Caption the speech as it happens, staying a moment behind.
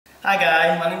Hi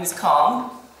guys, my name is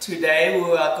Kong. Today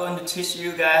we are going to teach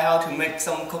you guys how to make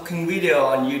some cooking video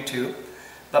on YouTube.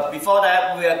 But before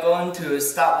that, we are going to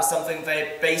start with something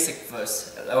very basic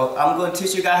first. I'm going to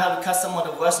teach you guys how to cut some of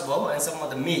the vegetable and some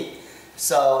of the meat.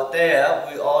 So there,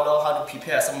 we all know how to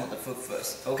prepare some of the food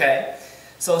first, okay?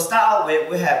 So start out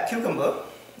with, we have cucumber,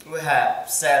 we have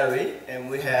celery, and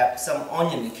we have some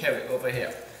onion and carrot over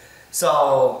here.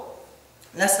 So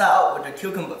let's start out with the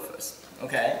cucumber first,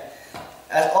 okay?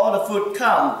 As all the food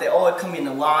come, they all come in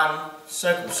a one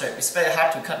circle shape. It's very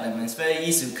hard to cut them, and it's very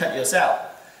easy to cut yourself.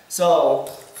 So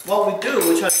what we do,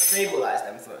 we try to stabilize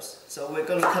them first. So we're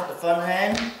going to cut the front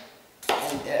end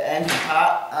and the end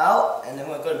part out, and then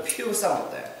we're going to peel some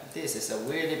of them. This is a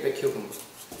really big cucumber.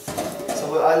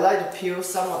 So I like to peel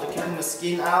some of the cucumber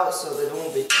skin out so they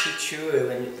don't be too chewy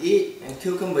when you eat. And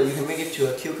cucumber, you can make it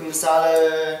to a cucumber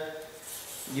salad.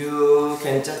 You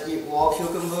can just eat raw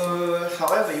cucumber,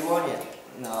 however you want it.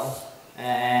 No,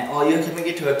 or you can make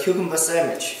it to a cucumber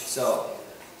sandwich. So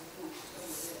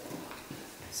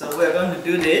we're going to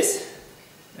do this,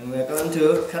 and we're going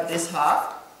to cut this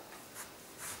half.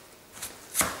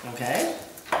 Okay,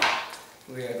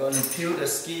 we are going to peel the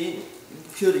skin,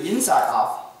 peel the inside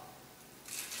off.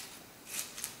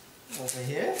 Over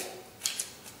here.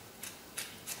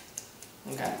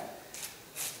 Okay.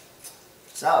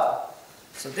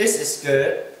 So this is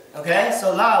good. Okay,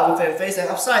 so now we can face them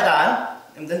upside down,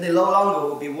 and then they no longer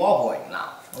will be wobbling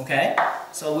now. Okay,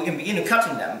 so we can begin to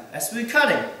cutting them. As we're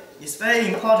cutting, it's very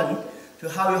important to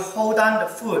how you hold down the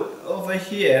food over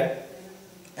here.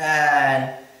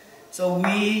 And so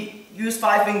we use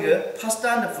 5 fingers, pass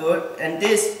down the food, and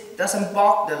this doesn't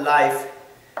block the knife.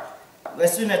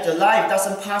 As soon as the knife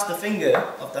doesn't pass the finger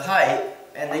of the height,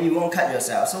 and then you won't cut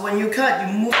yourself. So when you cut,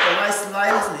 you move the knife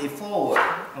slightly forward.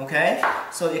 Okay,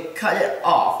 so you cut it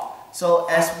off. So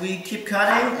as we keep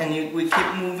cutting, and we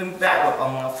keep moving backward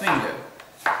on our finger,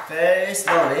 very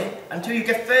slowly, until you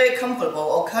get very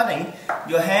comfortable of cutting,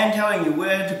 your hand telling you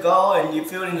where to go, and you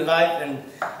feeling the knife, and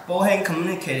both hands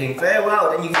communicating very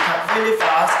well. Then you can cut really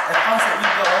fast. As fast as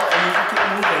you go, and you can keep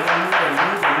moving and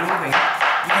moving.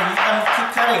 You can even keep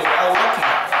cutting without looking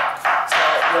at it. So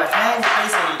your hand is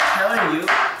basically telling you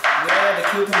where the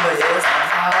cucumber is and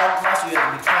how much you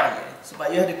have to be cutting it. So,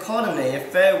 but you have to coordinate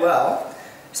it very well,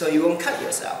 so you won't cut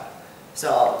yourself.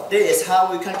 So this is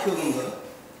how we cut cucumber,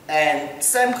 and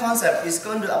same concept is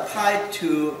going to apply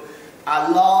to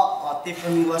a lot of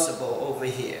different vegetables over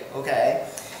here. Okay,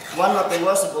 one of the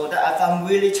vegetables that I found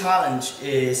really challenging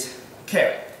is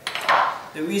carrot.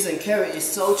 The reason carrot is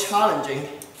so challenging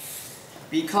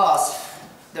because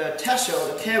the texture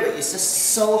of the carrot is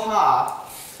just so hard,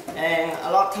 and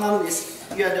a lot of times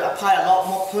you have to apply a lot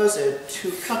more pressure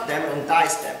to cut them and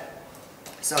dice them.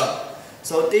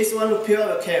 So this one will peel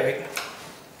the carrot,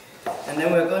 and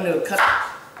then we're going to cut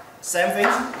same thing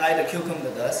like the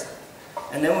cucumber does,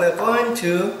 and then we're going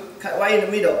to cut right in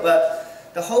the middle.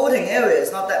 But the holding area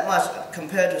is not that much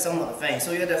compared to some of the things,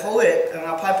 so you have to hold it and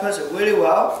apply pressure really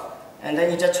well, and then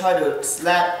you just try to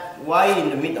slap right in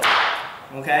the middle.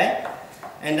 Okay,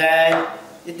 and then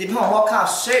it depends on what kind of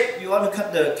shape you want to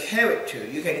cut the carrot to.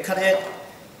 You can cut it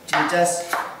to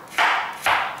just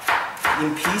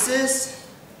in pieces,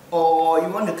 or you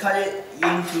want to cut it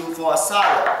into for a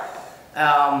salad.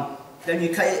 Then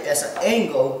you cut it as an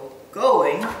angle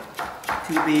going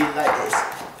to be like this.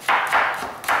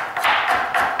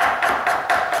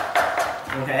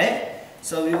 Okay,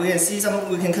 so we can see some.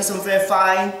 We can cut some very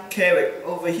fine carrot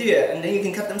over here, and then you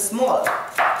can cut them smaller.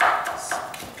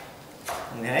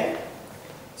 Okay,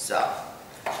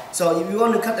 so if you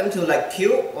want to cut them to like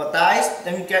cube or dice,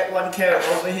 then you get one carrot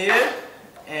over here,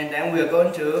 and then we're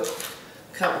going to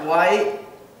cut right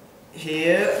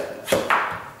here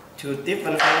to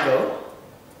different angle,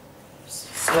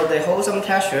 so they hold some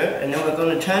texture, and then we're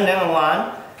going to turn them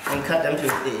around and cut them to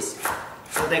this,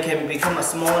 so they can become a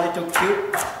small little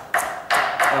cube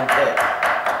on there.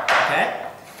 Okay,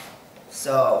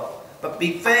 so but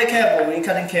be very careful when you're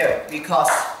cutting carrot, because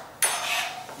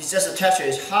it's just the texture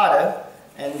is harder,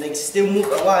 and they still move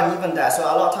around even that. So a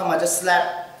lot of time I just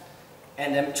slap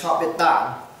and then chop it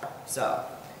down. So,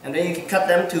 and then you can cut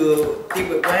them to dip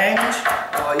with ranch,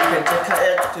 or you can just cut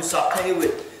it to saute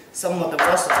with some of the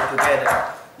vegetables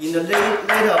together. In the later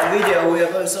video, we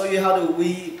are going to show you how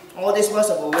to all these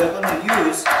vegetables we are going to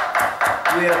use.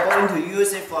 We are going to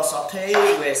use it for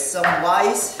saute with some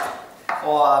rice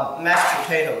or mashed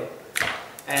potato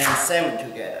and salmon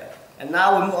together. And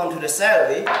now we move on to the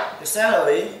celery. The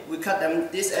celery, we cut them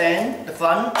this end, the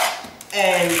front,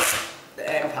 and the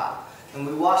end part. And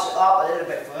we wash it up a little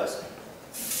bit first.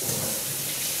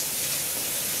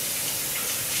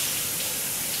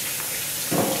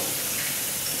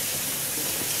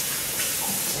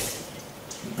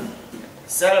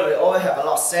 celery always have a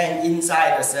lot of sand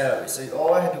inside the celery, so you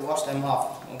always have to wash them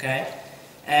off, okay?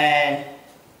 And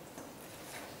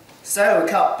celery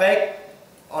cut big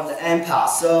on the end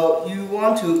part, so you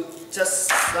want to just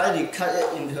slightly cut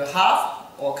it into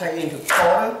half or cut it into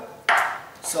quarter,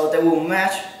 so they will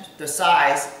match the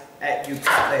size that you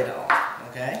cut later on,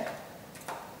 okay?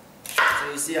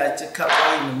 So you see, I just cut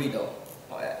right in the middle.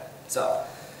 Okay.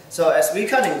 So as we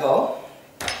cut and go,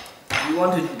 you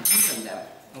want to deepen them,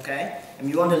 okay? And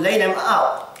you want to lay them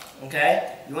out,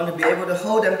 okay? You want to be able to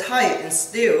hold them tight and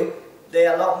still they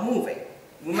are not moving.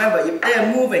 Remember, if they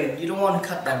are moving, you don't want to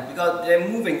cut them because they're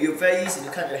moving, you're very easy to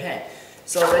cut your hand.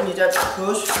 So then you just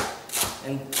push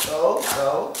and go.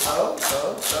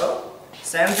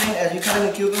 Same thing as you cutting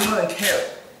the cucumber and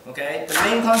carrot. Okay, the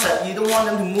main concept, you don't want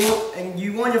them to move and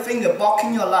you want your finger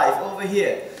blocking your knife over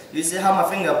here. You see how my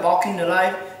finger blocking the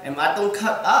knife and I don't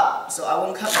cut up, so I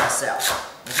won't cut myself.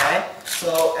 Okay,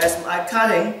 so as I'm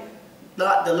cutting,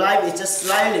 the knife is just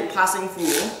slightly passing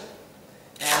through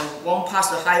and won't pass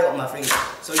the height of my finger.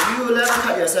 So you will never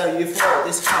cut yourself, you follow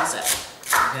this concept.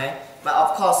 Okay, but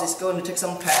of course it's going to take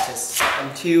some practice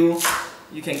until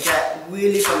you can get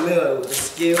really familiar with the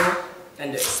skill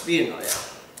and the experience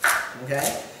of it.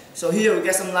 Okay. So here we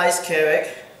get some nice carrot,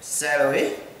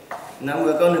 celery. Now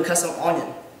we're going to cut some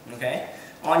onion. Okay,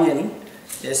 onion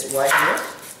is right here.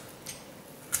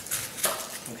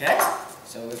 Okay,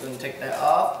 so we're going to take that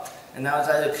off, and now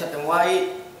try to cut them white.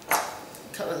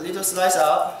 Cut a little slice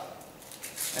out,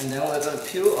 and then we're going to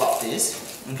peel off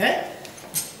this. Okay,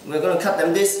 we're going to cut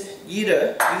them this.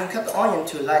 Either you can cut the onion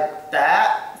to like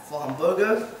that for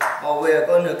hamburger, or we're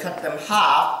going to cut them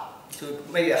half to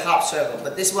make a half circle.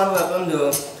 But this one we're going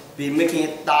to be making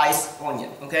it diced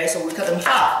onion. Okay, so we cut them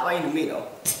half right in the middle.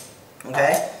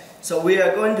 Okay, so we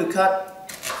are going to cut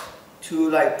to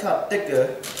like cut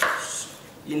thicker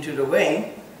into the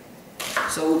wing,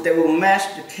 so they will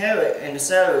match the carrot and the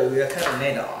celery we are cutting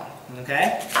later on.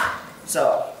 Okay,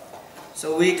 so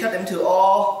we cut them to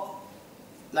all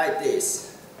like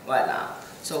this right now.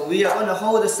 So we are going to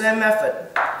hold the same method,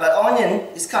 but onion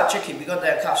is cut tricky because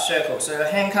they're cut circle. So your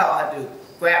hand cut have to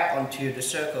grab onto the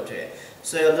circle to it.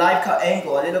 So your knife cut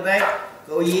angle a little bit,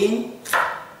 go in,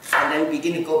 and then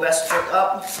begin to go back straight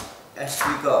up as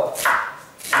we go.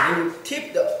 And then you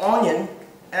tip the onion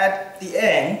at the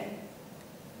end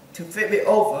to flip it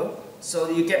over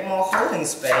so you get more holding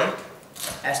space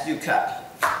as you cut.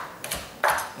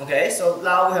 Okay, so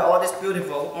now we have all this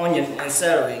beautiful onion and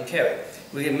celery and carrot.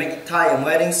 We can make Thai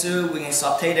wedding soup, we can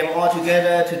saute them all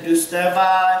together to do stir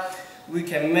fry. We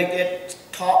can make it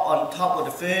on top of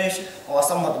the fish or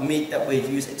some of the meat that we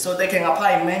use. So they can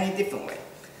apply in many different ways.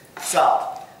 So,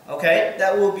 okay,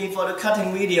 that will be for the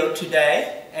cutting video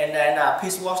today. And then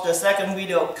please watch the second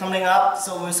video coming up.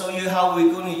 So we'll show you how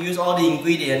we're going to use all the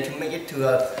ingredients to make it to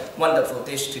a wonderful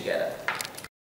dish together.